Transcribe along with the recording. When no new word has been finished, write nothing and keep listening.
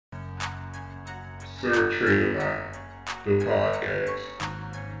Sir Trader Live, the podcast.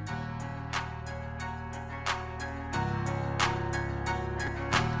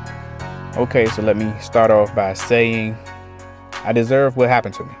 Okay, so let me start off by saying I deserve what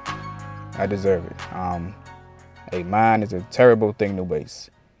happened to me. I deserve it. A mind is a terrible thing to waste.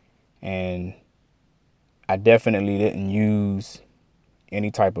 And I definitely didn't use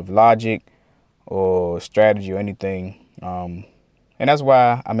any type of logic or strategy or anything. And that's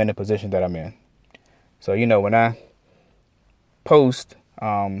why I'm in the position that I'm in. So, when I post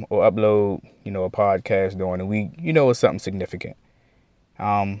or upload, a podcast during the week, it's something significant.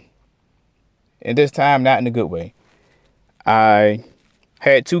 And this time, not in a good way. I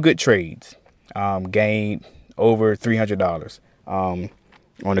had two good trades, gained over $300 on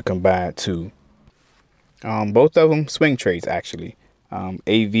the combined two. Both of them swing trades, actually.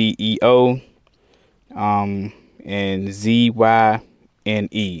 AVEO and ZYNE.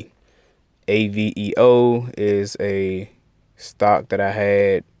 AVEO is a stock that I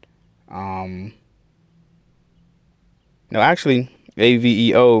had. No, actually,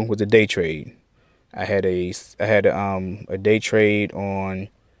 AVEO was a day trade. I had a day trade on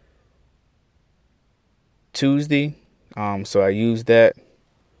Tuesday. So I used that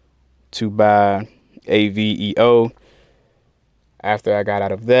to buy AVEO. After I got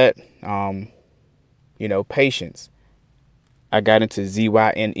out of that, patience. I got into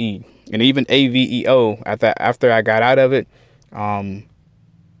ZYNE and even AVEO. After I got out of it,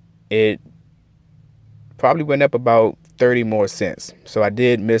 it probably went up about 30 more cents. So I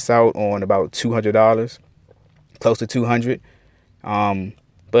did miss out on about $200, close to 200.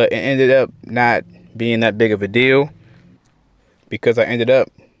 But it ended up not being that big of a deal because I ended up,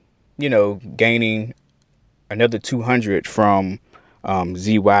 gaining another 200 from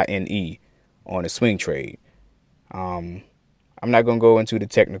ZYNE on a swing trade. I'm not going to go into the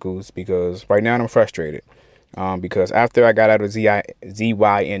technicals because right now I'm frustrated. Because after I got out of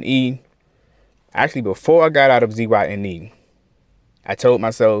ZYNE, actually before I got out of ZYNE, I told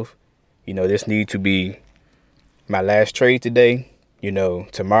myself, this needs to be my last trade today.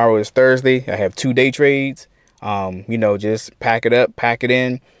 Tomorrow is Thursday. I have 2 day trades. Just pack it up, pack it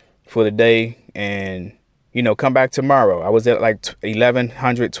in for the day and, come back tomorrow. I was at like $1,100,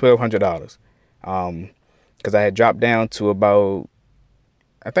 $1,200. Because I had dropped down to about,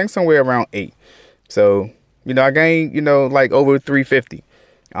 I think somewhere around 8. So, I gained, like over 350.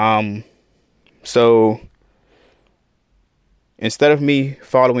 So instead of me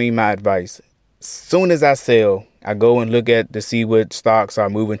following my advice, soon as I sell, I go and look at to see what stocks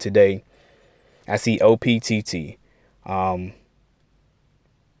are moving today. I see OPTT. And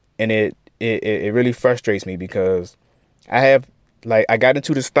it really frustrates me because I got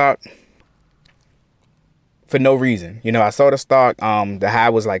into the stock for no reason. I saw the stock, the high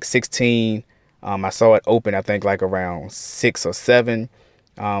was like 16. I saw it open, I think like around 6 or 7.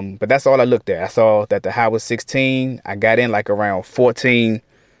 But that's all I looked at. I saw that the high was 16. I got in like around 14.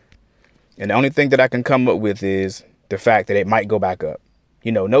 And the only thing that I can come up with is the fact that it might go back up.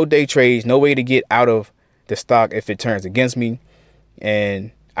 No day trades, no way to get out of the stock if it turns against me.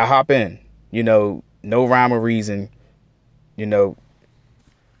 And I hop in, no rhyme or reason,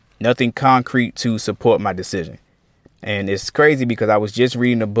 nothing concrete to support my decision. And it's crazy because I was just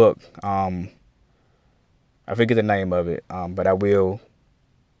reading a book. I forget the name of it, but I will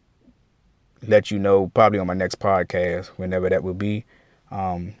let you know probably on my next podcast, whenever that will be.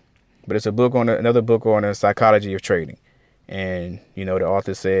 But it's another book on the psychology of trading. And, the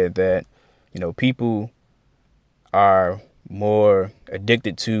author said that, people are more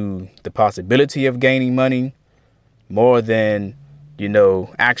addicted to the possibility of gaining money more than,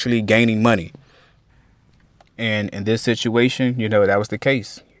 actually gaining money. And in this situation, that was the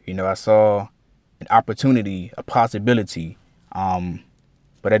case. I saw an opportunity, a possibility,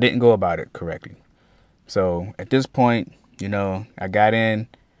 but I didn't go about it correctly. So at this point, I got in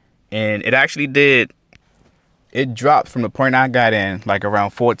and it actually did. It dropped from the point I got in, like around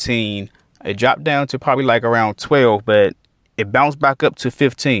 14. It dropped down to probably like around 12, but it bounced back up to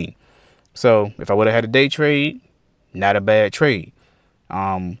 15. So if I would have had a day trade, not a bad trade.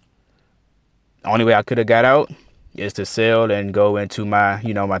 Only way I could have got out is to sell and go into my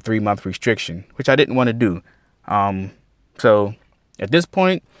 3-month restriction, which I didn't want to do. So at this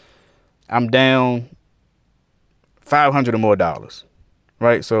point, I'm down $500 or more,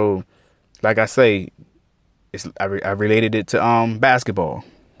 right? So, like I say, I related it to basketball.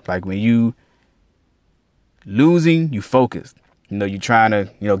 Like when you losing, you focused. You're trying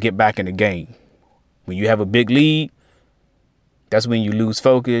to get back in the game. When you have a big lead, that's when you lose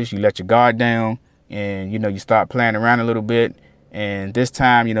focus. You let your guard down, and you start playing around a little bit. And this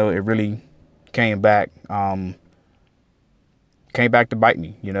time, it really came back to bite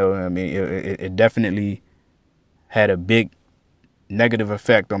me. You know, I mean, it definitely had a big negative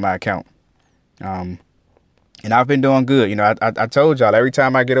effect on my account. And I've been doing good. You know, I told y'all, every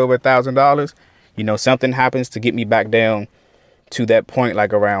time I get over $1,000, you know, something happens to get me back down to that point,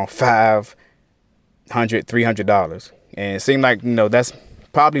 like around $500, $300. And it seemed like, you know, that's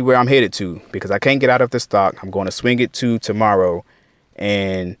probably where I'm headed to, because I can't get out of the stock. I'm going to swing it to tomorrow.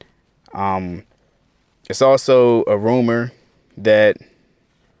 And it's also a rumor that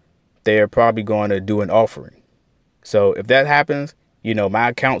they're probably going to do an offering. So if that happens, you know, my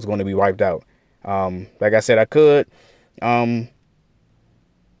account's going to be wiped out. Like I said, I could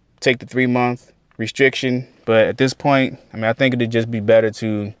take the 3-month restriction, but at this point, I mean, I think it'd just be better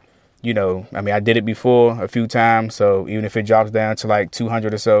to, you know, I mean, I did it before a few times, so even if it drops down to like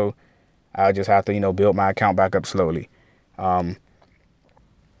 200 or so, I'll just have to, you know, build my account back up slowly. But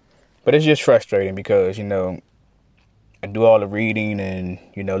it's just frustrating because, you know, I do all the reading and,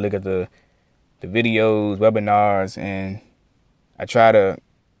 you know, look at the videos, webinars, and I try to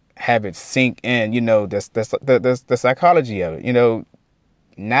have it sink in, you know, that's the psychology of it, you know,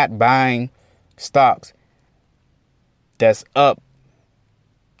 not buying stocks that's up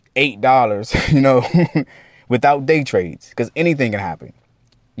 $8, you know, without day trades, because anything can happen,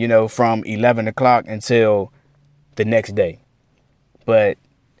 you know, from 11 o'clock until the next day. But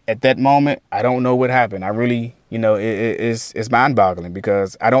at that moment, I don't know what happened. I really, you know, it's mind boggling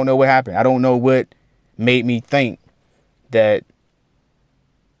because I don't know what happened. I don't know what made me think that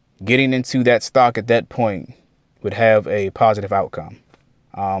getting into that stock at that point would have a positive outcome.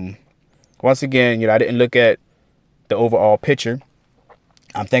 Once again, you know, I didn't look at the overall picture.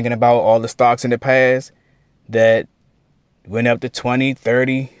 I'm thinking about all the stocks in the past that went up to $20,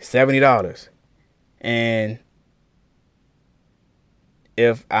 $30, $70. And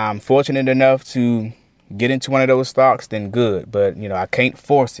if I'm fortunate enough to get into one of those stocks, then good. But, you know, I can't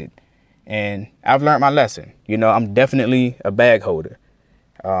force it. And I've learned my lesson. You know, I'm definitely a bag holder.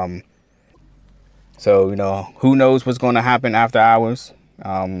 So, you know, who knows what's going to happen after hours.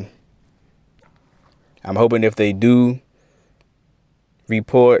 I'm hoping if they do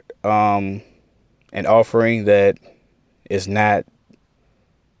report an offering that is not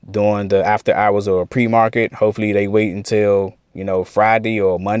during the after hours or pre-market, hopefully they wait until, you know, Friday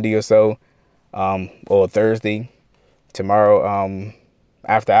or Monday or so, or Thursday, tomorrow,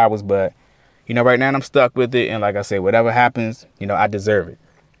 after hours. But, you know, right now I'm stuck with it. And like I said, whatever happens, you know, I deserve it.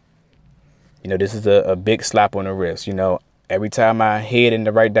 You know, this is a big slap on the wrist. You know, every time I head in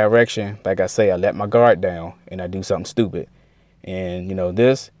the right direction, like I say, I let my guard down and I do something stupid. And, you know,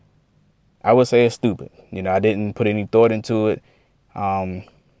 this, I would say it's stupid. You know, I didn't put any thought into it.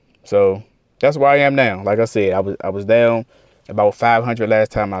 So that's where I am now. Like I said, I was down about 500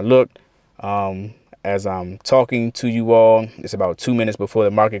 last time I looked. As I'm talking to you all, it's about 2 minutes before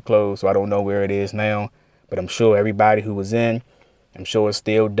the market closed. So I don't know where it is now, but I'm sure everybody who was in, I'm sure it's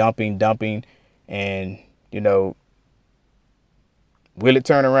still dumping. And, you know, will it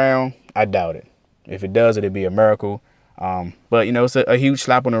turn around? I doubt it. If it does, it'll be a miracle. But, you know, it's a huge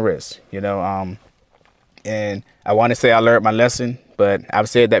slap on the wrist, you know. And I want to say I learned my lesson, but I've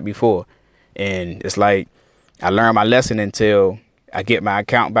said that before. And it's like I learned my lesson until I get my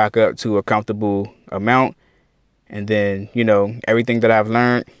account back up to a comfortable amount. And then, you know, everything that I've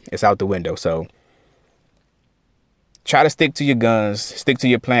learned is out the window. So try to stick to your guns, stick to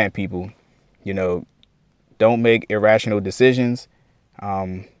your plan, people. You know, don't make irrational decisions.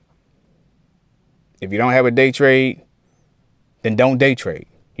 If you don't have a day trade, then don't day trade.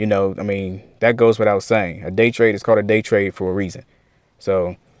 You know, I mean, that goes without saying. A day trade is called a day trade for a reason.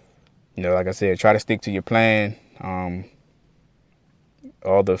 So, you know, like I said, try to stick to your plan.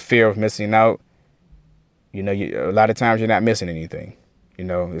 All the fear of missing out, you know, a lot of times you're not missing anything. You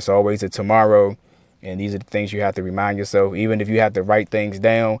know, it's always a tomorrow. And these are the things you have to remind yourself, even if you have to write things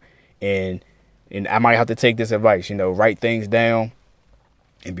down. And I might have to take this advice, you know, write things down.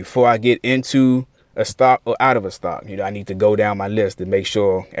 And before I get into a stock or out of a stock, you know, I need to go down my list to make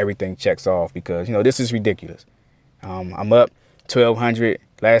sure everything checks off because, you know, this is ridiculous. I'm up 1,200.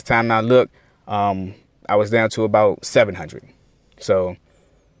 Last time I looked, I was down to about 700. So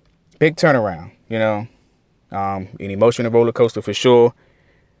big turnaround, you know, an emotional roller coaster for sure.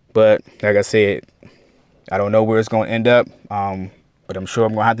 But like I said, I don't know where it's going to end up. But I'm sure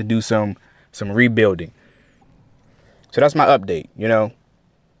I'm going to have to do some rebuilding. So that's my update, you know.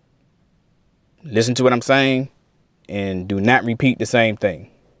 Listen to what I'm saying and do not repeat the same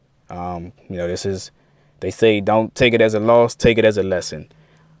thing. You know, they say don't take it as a loss, take it as a lesson.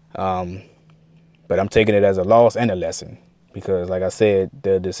 But I'm taking it as a loss and a lesson. because like I said,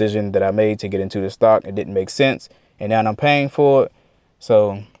 the decision that I made to get into the stock, it didn't make sense, and now I'm paying for it.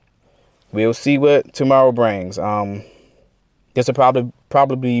 So we'll see what tomorrow brings. This will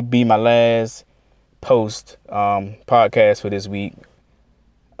probably be my last post podcast for this week.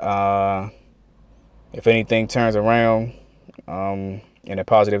 If anything turns around in a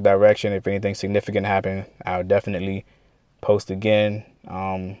positive direction, if anything significant happens, I'll definitely post again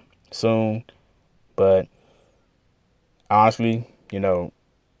soon. But honestly, if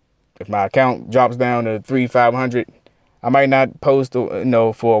my account drops down to 300-500, I might not post for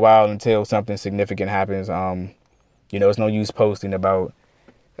a while until something significant happens. It's no use posting about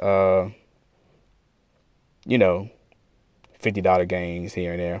 $50 gains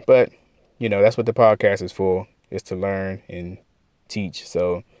here and there. But that's what the podcast is for, is to learn and teach.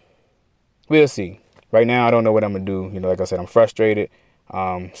 So we'll see. Right now, I don't know what I'm gonna do. Like I said, I'm frustrated.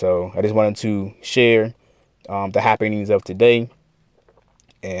 So I just wanted to share the happenings of today,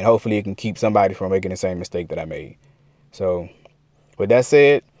 and hopefully it can keep somebody from making the same mistake that I made. So with that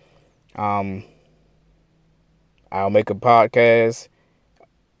said, I'll make a podcast.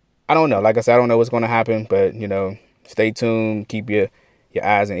 I don't know. Like I said, I don't know what's going to happen, but stay tuned. Keep your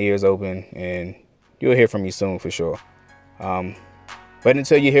eyes and ears open, and you'll hear from me soon for sure. But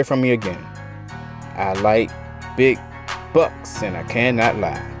until you hear from me again, I like big bucks, and I cannot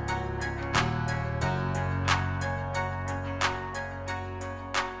lie.